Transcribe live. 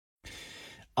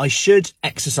I should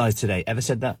exercise today. Ever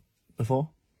said that before?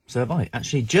 So have I.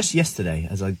 Actually, just yesterday,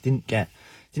 as I didn't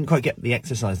quite get the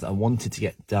exercise that I wanted to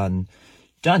get done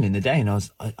in the day, and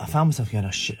I found myself going,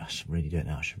 I should really do it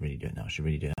now. I should really do it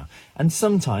now. And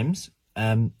sometimes,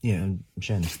 I'm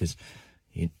sharing this because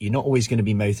you're not always going to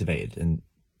be motivated, and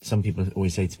some people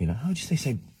always say to me, like, how do you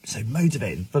stay so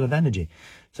motivated, full of energy?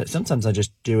 So sometimes I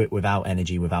just do it without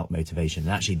energy, without motivation,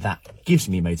 and actually that gives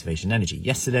me motivation and energy.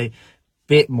 Yesterday,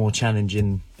 bit more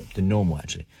challenging than normal,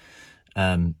 actually.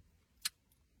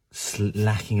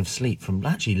 Lacking of sleep from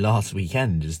actually last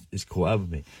weekend is caught up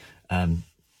with me.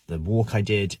 The walk I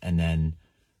did, and then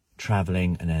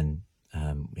traveling, and then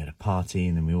we had a party,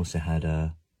 and then we also had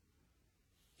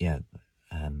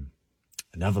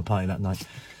another party that night.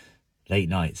 Late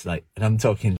nights, and I'm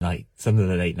talking some of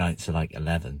the late nights are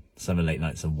 11, some of the late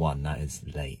nights are 1. That is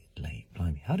late.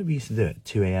 Blimey, how did we used to do it?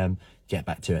 2 a.m. Get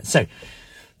back to it. So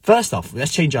first off,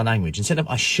 let's change our language. Instead of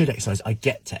I should exercise, I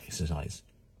get to exercise.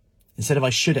 Instead of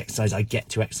I should exercise, I get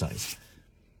to exercise.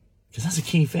 Because that's a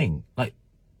key thing.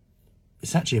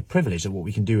 It's actually a privilege of what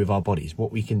we can do with our bodies,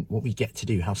 what we get to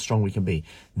do, how strong we can be.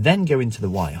 Then go into the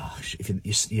why.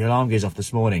 If your alarm goes off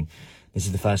this morning, this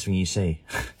is the first thing you see.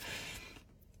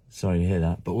 Sorry to hear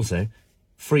that. But also,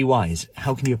 3 whys.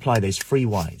 How can you apply those 3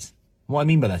 whys? What I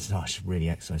mean by that is, I should really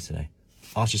exercise today.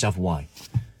 Ask yourself why.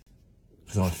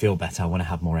 Because I want to feel better. I want to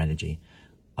have more energy.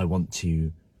 I want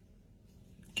to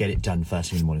get it done first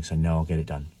thing in the morning, so I know I'll get it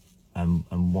done. And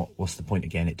what's the point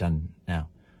of getting it done now?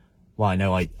 Well, I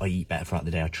know I eat better throughout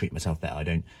the day. I treat myself better. I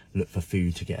don't look for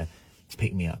food to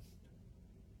pick me up.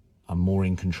 I'm more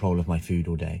in control of my food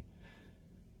all day.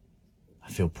 I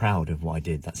feel proud of what I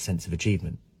did, that sense of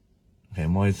achievement. Okay,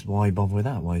 and why bother with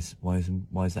that? Why is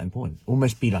that important?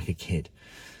 Almost be like a kid.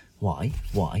 Why?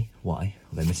 Although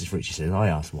Mrs. Ritchie says I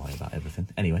ask why about everything.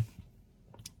 Anyway,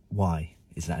 why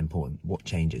is that important? What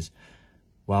changes?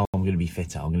 Well, I'm going to be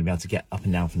fitter. I'm going to be able to get up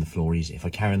and down from the floor easy. If I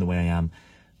carry on the way I am,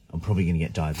 I'm probably going to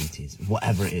get diabetes.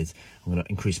 Whatever it is, I'm going to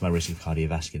increase my risk of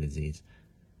cardiovascular disease.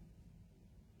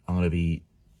 I'm going to be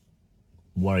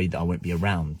worried that I won't be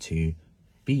around to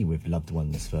be with loved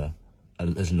ones for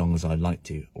as long as I'd like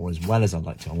to, or as well as I'd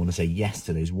like to. I want to say yes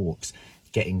to those walks,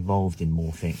 get involved in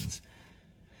more things.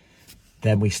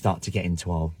 Then we start to get into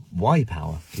our why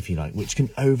power, if you like, which can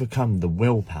overcome the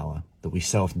willpower that we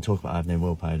so often talk about. I have no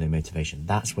willpower, no motivation.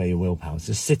 That's where your willpower is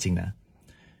just sitting there.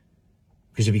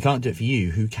 Because if you can't do it for you,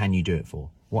 who can you do it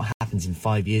for? What happens in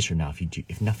 5 years from now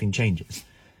if nothing changes?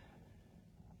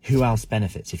 Who else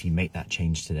benefits if you make that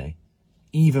change today?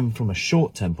 Even from a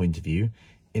short-term point of view,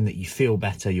 in that you feel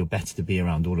better, you're better to be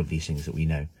around, all of these things that we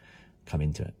know come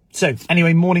into it. So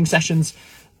anyway, morning sessions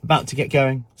about to get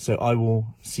going. So I will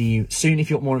see you soon. If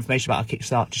you want more information about our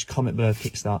Kickstart, just comment below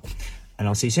Kickstart, and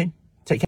I'll see you soon.